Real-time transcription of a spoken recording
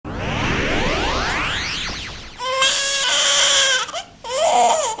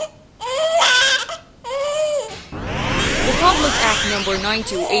Number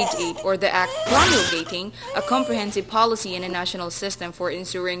 9288, or the Act promulgating a comprehensive policy and a national system for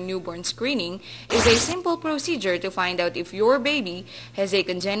ensuring newborn screening, is a simple procedure to find out if your baby has a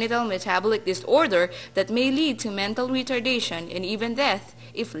congenital metabolic disorder that may lead to mental retardation and even death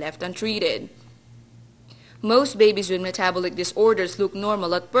if left untreated. Most babies with metabolic disorders look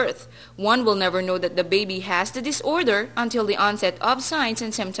normal at birth. One will never know that the baby has the disorder until the onset of signs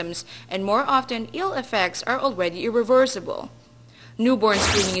and symptoms, and more often ill effects are already irreversible. Newborn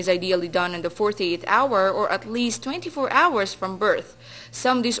screening is ideally done in the 48th hour or at least 24 hours from birth.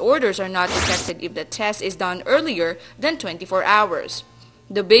 Some disorders are not detected if the test is done earlier than 24 hours.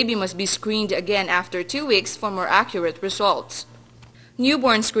 The baby must be screened again after 2 weeks for more accurate results.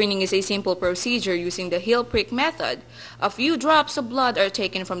 Newborn screening is a simple procedure using the heel prick method. A few drops of blood are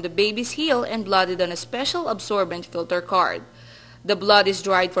taken from the baby's heel and blooded on a special absorbent filter card. The blood is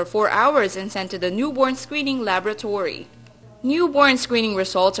dried for 4 hours and sent to the newborn screening laboratory. Newborn screening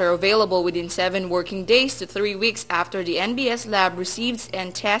results are available within 7 working days to 3 weeks after the NBS lab receives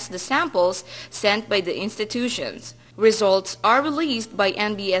and tests the samples sent by the institutions. Results are released by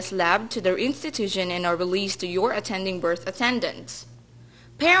NBS lab to their institution and are released to your attending birth attendants.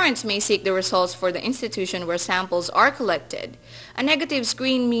 Parents may seek the results for the institution where samples are collected. A negative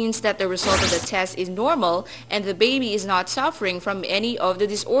screen means that the result of the test is normal and the baby is not suffering from any of the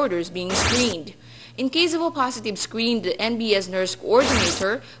disorders being screened. In case of a positive screen, the NBS nurse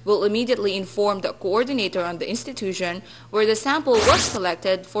coordinator will immediately inform the coordinator on the institution where the sample was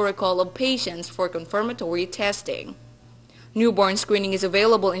collected for a call of patients for confirmatory testing. Newborn screening is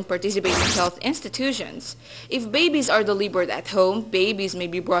available in participating health institutions. If babies are delivered at home, babies may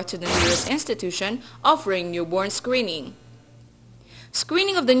be brought to the nearest institution offering newborn screening.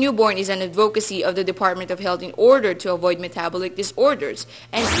 Screening of the newborn is an advocacy of the Department of Health in order to avoid metabolic disorders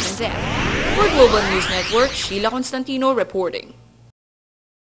and even death. For Global News Network, Sheila Constantino reporting.